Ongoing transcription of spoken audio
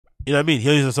You know what I mean? He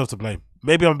only has himself to blame.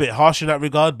 Maybe I'm a bit harsh in that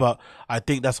regard, but I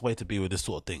think that's the way to be with this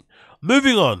sort of thing.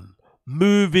 Moving on.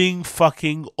 Moving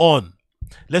fucking on.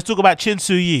 Let's talk about Chin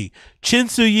Soo Yi. Chin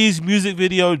Soo Yi's music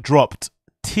video dropped.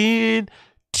 Chin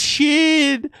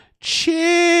Soo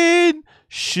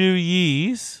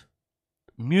Yi's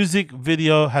music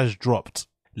video has dropped.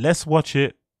 Let's watch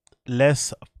it.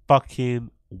 Let's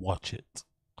fucking watch it.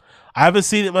 I haven't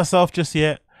seen it myself just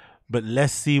yet, but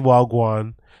let's see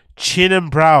Wagwan. Chin and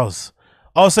Brows.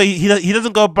 Oh, so he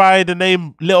doesn't go by the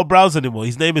name Little Brows anymore.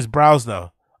 His name is Brows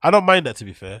now. I don't mind that, to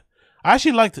be fair. I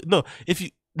actually liked it. No, if you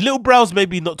Little Brows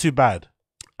maybe not too bad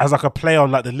as like a play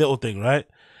on like the little thing, right?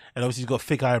 And obviously he's got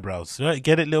thick eyebrows, right?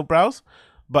 Get it, Little Brows?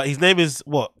 But his name is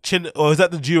what? Chin, or is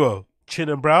that the duo? Chin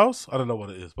and Brows? I don't know what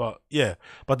it is, but yeah.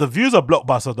 But the views are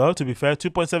blockbuster though, to be fair.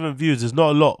 2.7 views is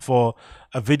not a lot for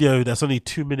a video that's only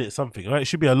 2 minutes something, right? It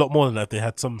should be a lot more than that if they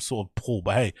had some sort of pull.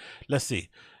 But hey, let's see.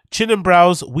 Chin and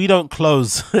Brows, we don't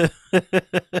close.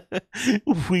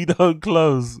 We don't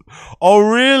close. Oh,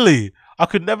 really? I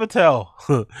could never tell.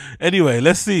 Anyway,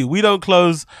 let's see. We Don't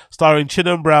Close, starring Chin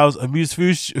and Brows,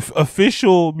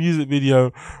 official music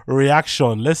video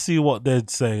reaction. Let's see what they're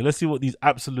saying. Let's see what these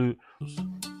absolute...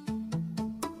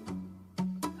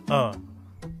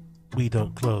 We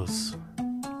don't close.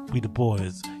 We the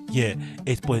boys. Yeah,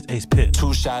 Ace Boys, Ace Pit.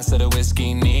 2 shots of the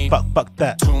whiskey neat. Fuck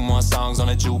that. 2 more songs on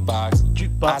the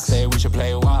jukebox. I say we should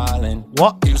play Wildin'.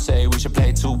 What? You say we should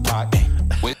play Tupac.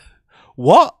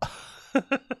 What?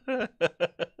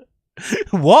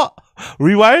 What?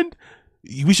 Rewind?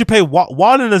 We should play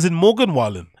Wildin' as in Morgan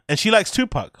Wallen. And she likes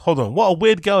Tupac. Hold on. What a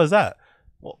weird girl is that?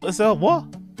 What's that?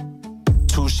 What?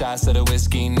 2 shots of the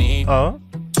whiskey neat.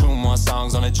 2 more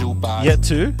songs on the jukebox. Yeah,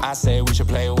 2. I say we should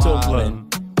play Wildin'.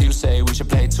 You say we should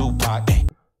play Tupac.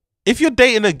 If you're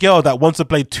dating a girl that wants to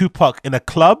play Tupac in a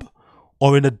club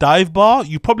or in a dive bar,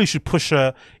 you probably should push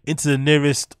her into the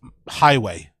nearest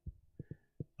highway.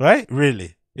 Right?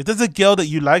 Really. If there's a girl that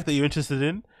you like, that you're interested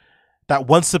in, that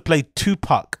wants to play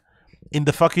Tupac in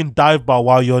the fucking dive bar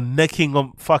while you're necking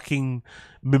on fucking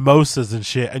mimosas and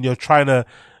shit and you're trying to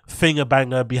finger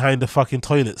bang her behind the fucking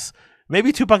toilets,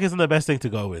 maybe Tupac isn't the best thing to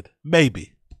go with.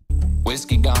 Maybe.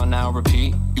 Whiskey gone now,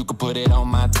 repeat. You could put it on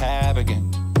my tab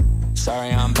again.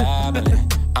 Sorry, I'm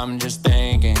babbling. I'm just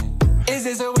thinking, is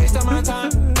this a waste of my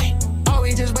time? Are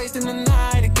we just wasting the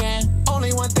night again?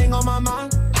 Only one thing on my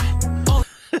mind.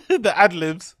 The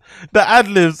ad-libs. The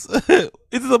ad-libs. Is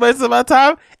this a waste of my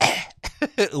time?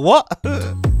 What?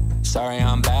 Sorry,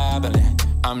 I'm babbling.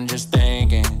 I'm just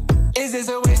thinking, is this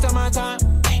a waste of my time?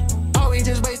 Are we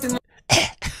just wasting the...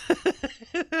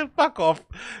 Fuck off.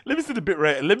 Let me see the bit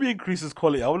rate. Let me increase this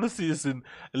quality. I want to see this in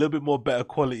a little bit more better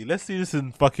quality. Let's see this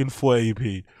in fucking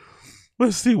 480p.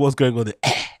 Let's see what's going on there.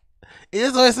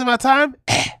 Is this a waste of my time?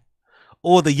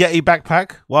 Or the Yeti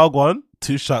backpack. Wild one.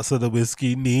 2 shots of the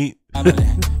whiskey. Neat.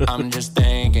 I'm just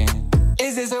thinking,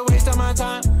 is this a waste of my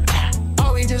time?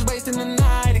 Are we just wasting the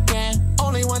night again?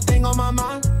 Only one thing on my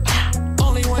mind.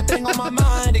 Only one thing on my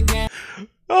mind again.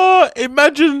 Oh,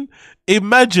 imagine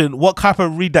what type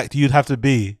of redact you'd have to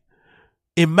be.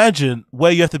 Imagine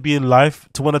where you have to be in life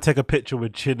to want to take a picture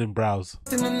with Chin and Brows.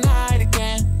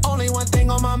 Only one thing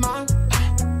on my mind.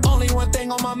 Only one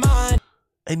thing on my mind.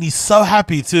 And he's so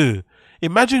happy too.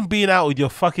 Imagine being out with your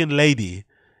fucking lady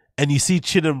and you see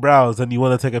Chin and Brows and you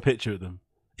want to take a picture with them.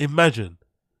 Imagine.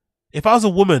 If I was a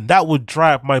woman, that would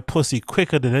dry up my pussy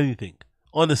quicker than anything.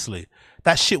 Honestly.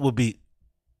 That shit would be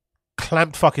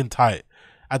clamped fucking tight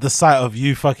at the sight of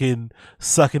you fucking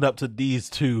sucking up to these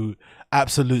 2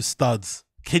 absolute studs.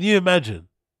 Can you imagine?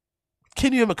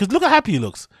 Can you imagine? Because look how happy he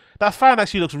looks. That fan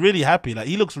actually looks really happy. Like,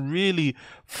 he looks really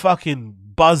fucking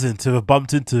buzzing to have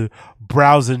bumped into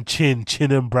Brows and Chin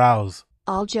and Brows.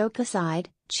 All joke aside,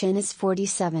 Chin is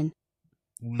 47.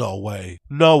 No way.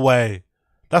 No way.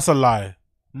 That's a lie.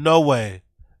 No way.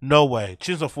 No way.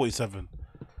 Chin's not 47.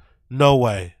 No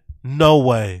way. No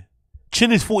way.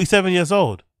 Chin is 47 years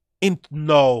old.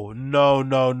 No.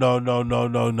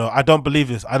 I don't believe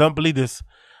this. I don't believe this.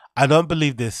 I don't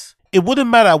believe this. It wouldn't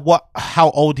matter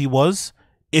how old he was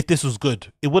if this was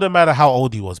good. It wouldn't matter how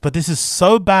old he was. But this is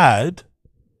so bad.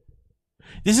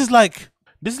 This is like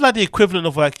the equivalent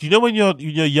of, like, you know when you're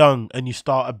young and you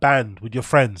start a band with your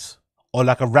friends or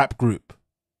like a rap group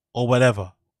or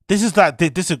whatever. This is like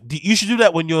you should do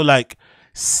that when you're like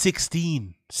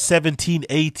 16, 17,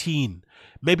 18,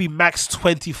 maybe max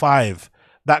 25.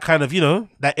 That kind of, you know,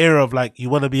 that era of like, you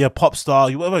want to be a pop star,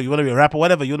 you want to be a rapper,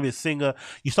 whatever, you want to be a singer.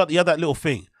 You have that little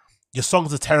thing. Your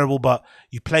songs are terrible, but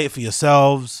you play it for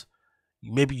yourselves.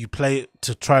 Maybe you play it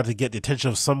to try to get the attention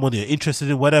of someone you're interested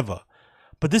in, whatever.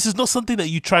 But this is not something that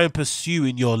you try and pursue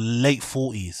in your late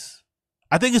 40s.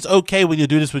 I think it's okay when you're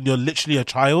doing this when you're literally a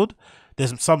child.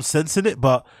 There's some sense in it,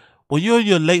 but when you're in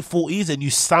your late 40s and you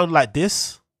sound like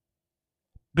this,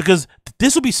 because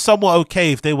this would be somewhat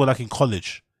okay if they were like in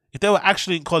college. If they were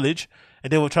actually in college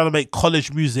and they were trying to make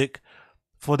college music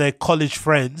for their college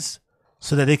friends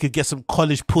so that they could get some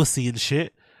college pussy and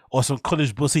shit, or some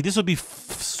college pussy, this would be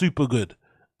super good.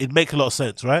 It'd make a lot of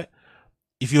sense, right?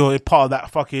 If you're a part of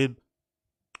that fucking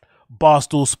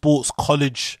Barstool Sports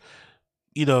college,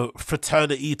 you know,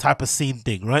 fraternity type of scene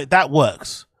thing, right? That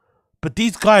works. But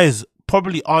these guys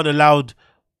probably aren't allowed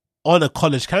on a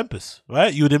college campus,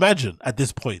 right? You would imagine at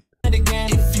this point.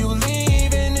 If you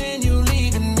leaving and you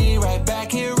leaving me right back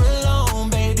here alone,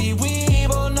 baby, we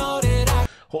both know that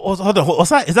Hold on, what's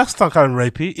that? Is that some kind of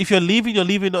rapey? If you're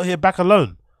leaving not here back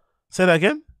alone. Say that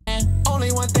again.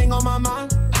 only one thing on my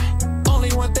mind, only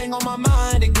one thing on my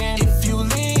mind again. If you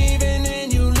leaving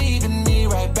and you leaving me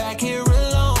right back here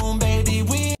alone, baby,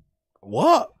 we.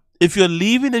 What? If you're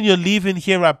leaving and you're leaving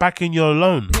here right back in your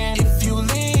alone. If you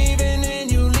leaving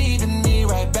and you leaving me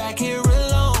right back here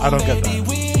alone, I don't get baby, that.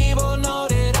 we both know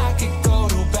that I could go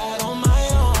to bed on my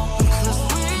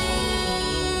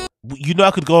own. You know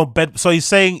I could go on bed. So he's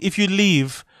saying if you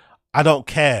leave, I don't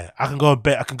care. I can go on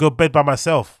bed. I can go to bed by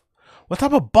myself. What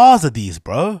type of bars are these,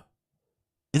 bro?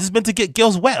 Is this meant to get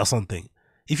girls wet or something?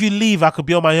 If you leave, I could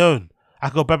be on my own. I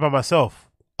could go to bed by myself.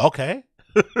 Okay.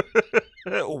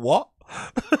 What?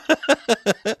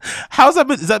 How's that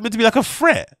meant? Is that meant to be like a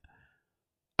threat?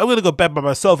 I'm gonna go to bed by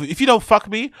myself. If you don't fuck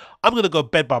me, I'm gonna go to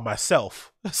bed by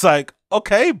myself. It's like,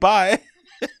 okay, bye.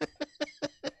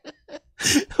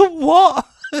 What?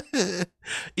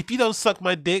 If you don't suck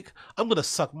my dick, I'm gonna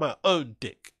suck my own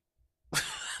dick.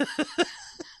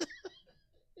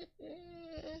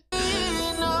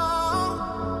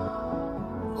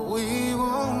 We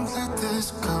won't let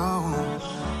this go.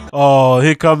 Oh,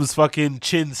 here comes fucking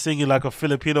Chin singing like a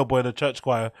Filipino boy in a church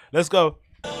choir. Let's go.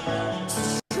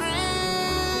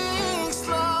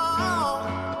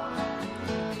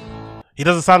 He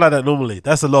doesn't sound like that normally.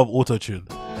 That's a lot of auto-tune.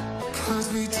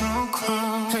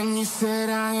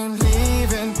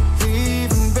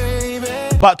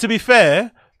 But to be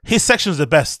fair, his section is the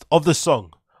best of the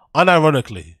song.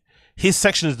 Unironically, his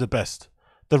section is the best.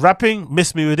 The rapping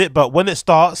missed me with it, but when he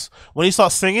starts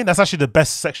singing, that's actually the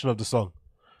best section of the song.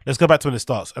 Let's go back to when it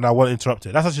starts, and I won't interrupt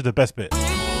it. That's actually the best bit. We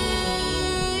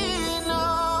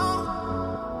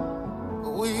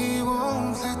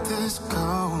won't let this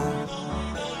go.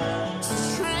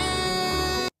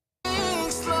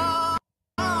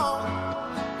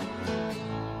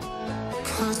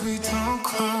 Cause we don't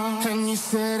call. And you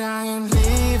said I am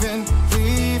leaving,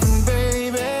 leaving,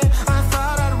 baby. I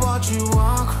thought I'd watch you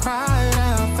walk right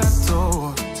out that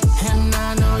door. And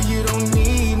I know you don't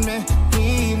need me,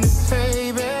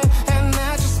 baby. And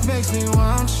that just makes me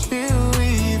want you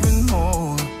even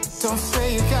more. Don't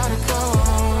say you gotta go.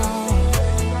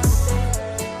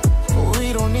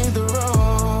 We don't need the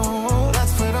road.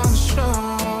 Let's put on the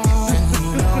show. And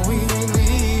you know we ain't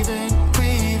leaving,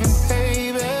 leaving,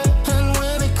 baby. And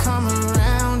when they come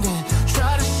around and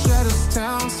try to shut us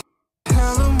down,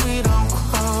 tell them we don't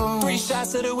close. 3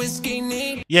 shots of the whiskey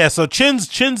neat. Yeah, so Chin's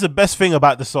the best thing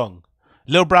about the song.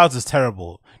 Lil Browse is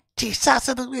terrible. 3 shots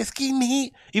of the whiskey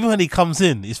neat. Even when he comes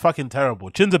in, he's fucking terrible.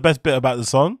 Chin's the best bit about the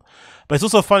song. But it's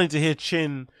also funny to hear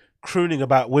Chin crooning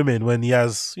about women when he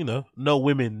has, you know, no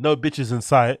women, no bitches in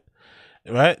sight,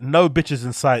 right? No bitches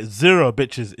in sight, 0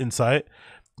 bitches in sight,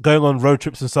 going on road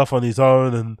trips and stuff on his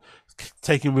own and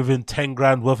taking within 10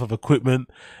 grand worth of equipment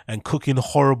and cooking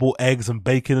horrible eggs and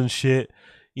bacon and shit,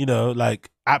 you know, like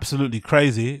absolutely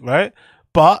crazy, right?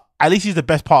 But at least he's the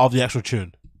best part of the actual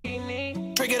tune.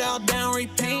 Drink it out, down,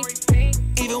 repeat.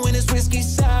 Even when it's whiskey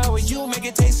sour, you make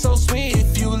it taste so sweet.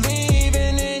 If you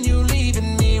leaving and you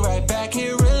leaving me right back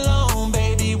here alone,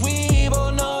 baby, we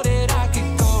both know that I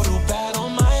could go to bed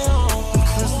on my own.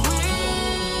 Cause we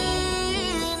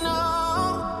know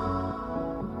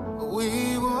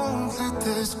we won't let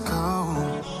this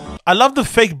go. I love the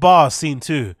fake bar scene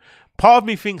too. Part of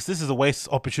me thinks this is a waste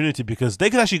opportunity because they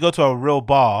could actually go to a real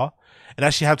bar and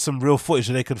actually have some real footage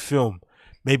that they could film.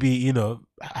 Maybe, you know,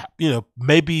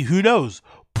 maybe, who knows,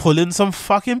 pull in some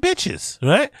fucking bitches,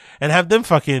 right? And have them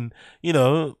fucking, you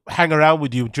know, hang around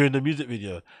with you during the music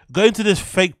video. Going to this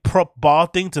fake prop bar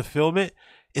thing to film it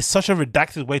is such a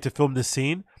redacted way to film this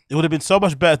scene. It would have been so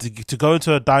much better to go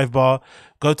into a dive bar,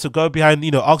 go behind,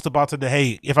 you know, ask the bartender,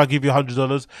 hey, if I give you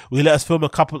 $100, will you let us film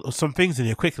some things in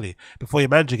here quickly before your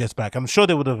manager gets back? I'm sure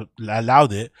they would have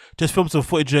allowed it. Just film some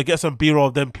footage, get some B-roll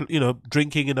of them, you know,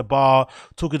 drinking in a bar,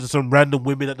 talking to some random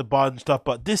women at the bar and stuff.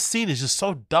 But this scene is just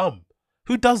so dumb.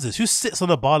 Who does this? Who sits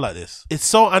on a bar like this? It's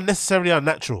so unnecessarily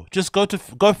unnatural. Just go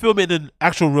film it in an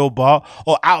actual real bar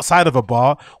or outside of a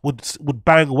bar would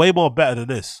bang way more better than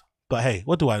this. But hey,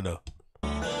 what do I know?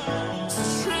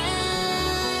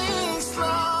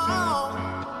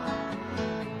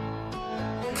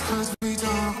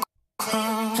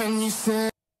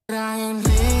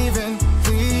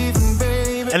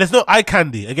 And there's no eye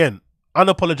candy. Again,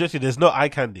 unapologetic, there's no eye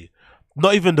candy.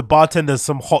 Not even the bartender's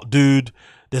some hot dude.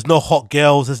 There's no hot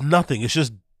girls. There's nothing. It's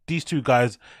just these two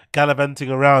guys gallivanting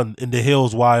around in the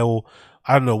hills while,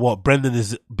 I don't know what, Brendan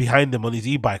is behind them on his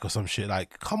e-bike or some shit.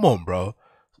 Like, come on, bro.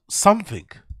 Something.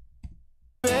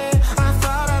 I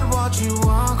thought I'd watch you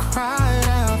walk right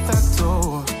out that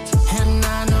door. And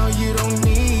I know you don't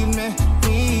need me,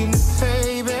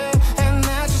 baby. And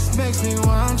that just makes me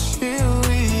want you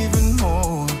even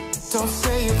more. Don't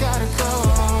say you gotta go.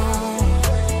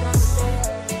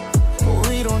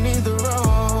 We don't need the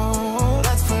road.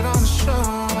 Let's put on the show.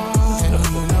 And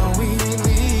you know we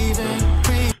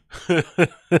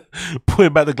leaving.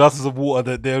 Putting back the glasses of water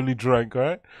that they only drank,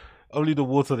 right? Only the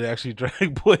water they actually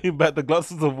drank. Putting back the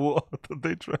glasses of water that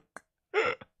they drank.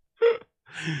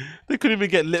 They couldn't even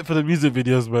get lit for the music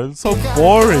videos, man. So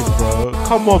boring, bro.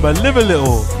 Come on, man. Live a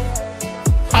little.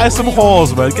 Hire some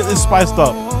whores, man. Get this spiced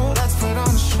up.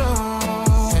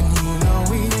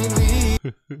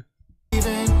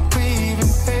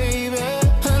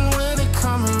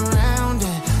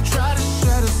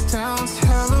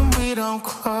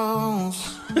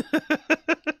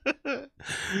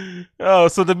 Oh,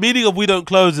 so the meaning of we don't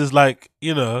close is like,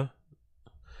 you know,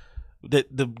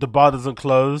 the bar doesn't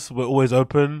close. We're always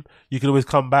open. You can always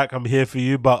come back. I'm here for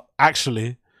you. But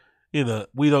actually, you know,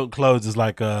 we don't close is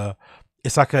like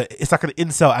it's like an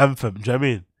incel anthem. Do you know what I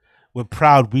mean? We're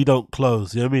proud. We don't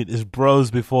close. You know what I mean? It's bros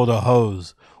before the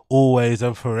hoes, always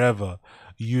and forever.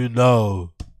 You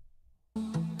know.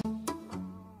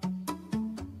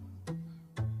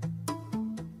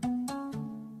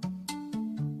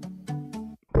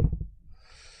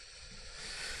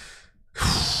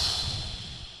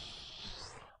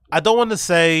 I don't want to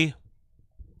say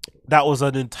that was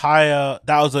an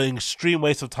extreme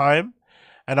waste of time,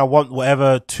 and I want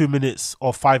whatever 2 minutes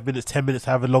or 5 minutes, 10 minutes,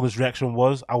 however long his reaction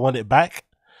was, I want it back.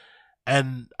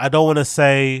 And I don't want to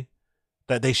say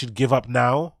that they should give up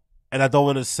now, and I don't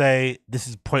want to say this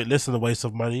is pointless and a waste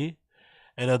of money,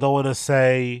 and I don't want to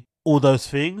say all those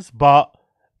things, but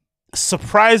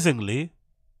surprisingly,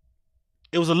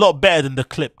 it was a lot better than the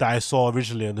clip that I saw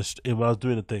originally when I was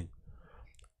doing the thing.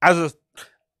 As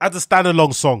a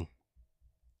standalone song.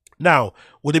 Now,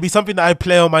 would it be something that I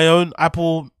play on my own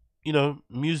Apple, you know,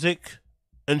 music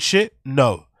and shit?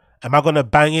 No. Am I gonna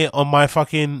bang it on my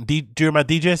fucking during my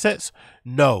DJ sets?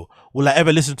 No. Will I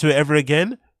ever listen to it ever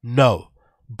again? No.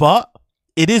 But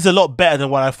it is a lot better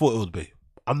than what I thought it would be.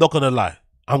 I'm not gonna lie.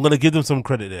 I'm gonna give them some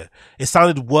credit there. It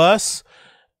sounded worse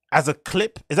as a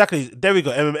clip. Exactly. There we go.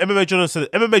 MMA Journal said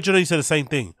the same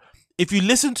thing. If you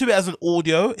listen to it as an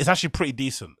audio, it's actually pretty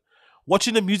decent.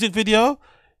 Watching the music video,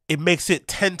 it makes it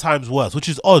 10 times worse, which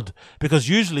is odd because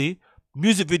usually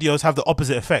music videos have the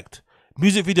opposite effect.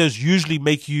 Music videos usually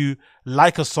make you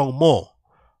like a song more,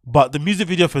 but the music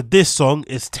video for this song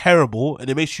is terrible and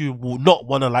it makes you not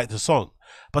want to like the song.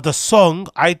 But the song,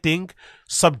 I think,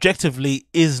 subjectively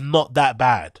is not that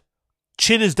bad.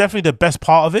 Chin is definitely the best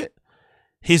part of it.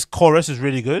 His chorus is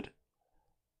really good.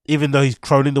 Even though he's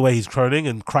croning the way he's croning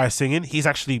and cry singing, he's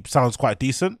actually sounds quite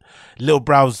decent. Lil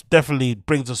Brows definitely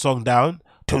brings the song down.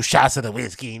 2 shots of the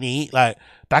whiskey, neat. Like,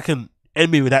 that can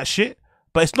end me with that shit.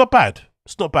 But it's not bad.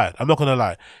 It's not bad. I'm not going to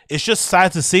lie. It's just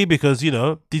sad to see because, you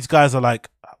know, these guys are like,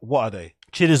 what are they?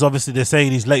 Chin is obviously, they're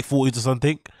saying he's late 40s or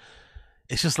something.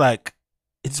 It's just like,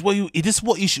 it's what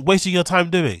you should wasting your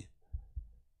time doing.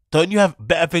 Don't you have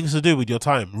better things to do with your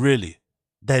time, really,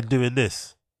 than doing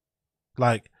this?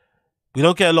 Like, we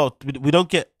don't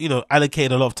get, you know,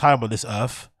 allocated a lot of time on this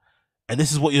earth. And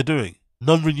this is what you're doing.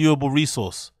 Non-renewable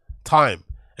resource, time.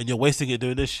 And you're wasting it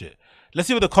doing this shit. Let's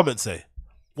see what the comments say.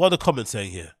 What are the comments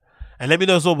saying here? And let me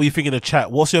know as well what you think in the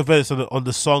chat. What's your verdict on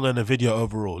the song and the video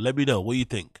overall? Let me know what you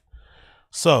think.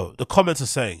 So, the comments are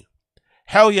saying,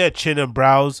 hell yeah, Chin and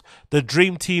Brows. The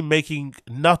dream team making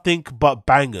nothing but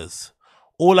bangers.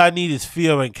 All I need is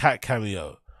Theo and Cat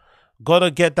cameo.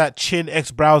 Gotta get that Chin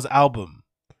x Brows album.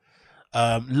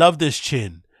 Love this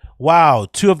Chin. Wow,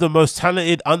 2 of the most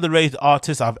talented, underrated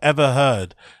artists I've ever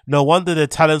heard. No wonder their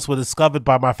talents were discovered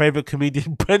by my favorite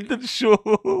comedian, Brendan Shaw.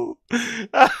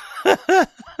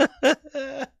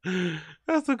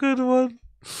 That's a good one.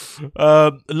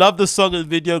 Love the song and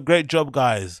video. Great job,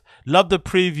 guys. Love the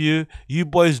preview. You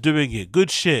boys doing it. Good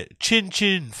shit. Chin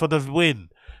chin for the win.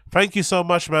 Thank you so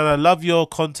much, man. I love your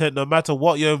content. No matter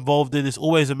what you're involved in, it's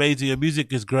always amazing. Your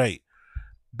music is great.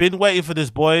 Been waiting for this,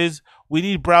 boys. We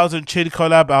need Browse and Chin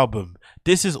collab album.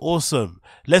 This is awesome.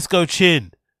 Let's go,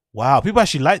 Chin. Wow, people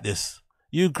actually like this.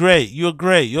 You're great. You're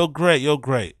great. You're great. You're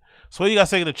great. So what do you guys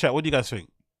think in the chat? What do you guys think?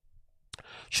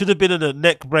 Should have been in a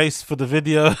neck brace for the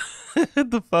video.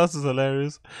 The first is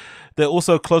hilarious. They're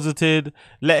also closeted.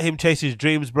 Let him chase his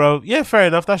dreams, bro. Yeah, fair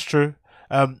enough. That's true.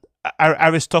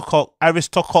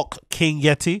 Aristocock King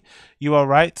Yeti, you are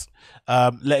right.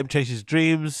 Let him chase his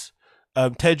dreams.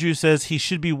 Teju says he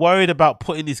should be worried about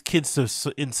putting his kids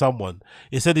in someone.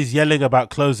 Instead, he's yelling about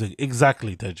closing.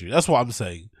 Exactly, Teju. That's what I'm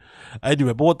saying.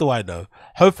 Anyway, but what do I know?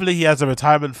 Hopefully, he has a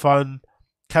retirement fund.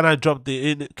 Can I drop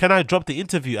the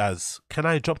interview as? Can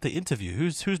I drop the interview?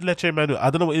 Who's Leche Manu? I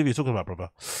don't know what interview you're talking about, brother.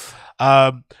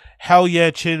 Hell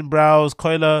yeah, Chin, Brows,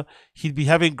 Koila. He'd be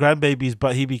having grandbabies,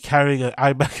 but he'd be carrying an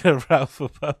iMac around for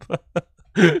Papa.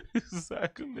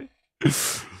 Exactly.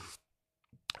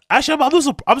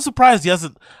 Actually, I'm surprised he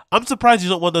hasn't. I'm surprised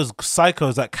he's not one of those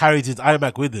psychos that carries his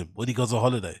iMac with him when he goes on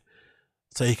holiday,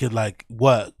 so he can like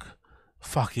work.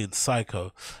 Fucking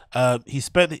psycho. He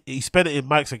spent it in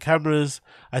mics and cameras.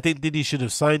 I think Diddy should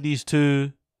have signed these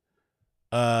two.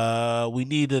 We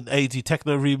need an 80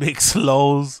 techno remix.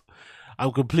 Lols.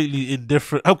 I'm completely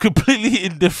indifferent.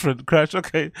 Crash.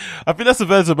 Okay. I think that's the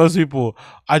version of most people.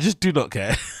 I just do not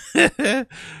care.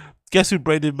 Guess who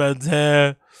braided man's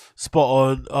hair? Spot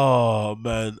on. Oh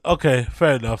man. Okay,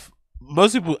 fair enough.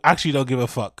 Most people actually don't give a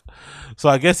fuck. So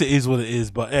I guess it is what it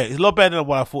is. But yeah, it's a lot better than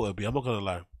what I thought it'd be. I'm not gonna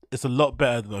lie. It's a lot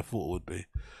better than I thought it would be.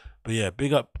 But yeah,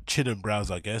 big up Chin and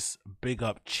Brows, I guess. Big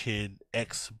up Chin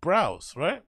X Brows, right?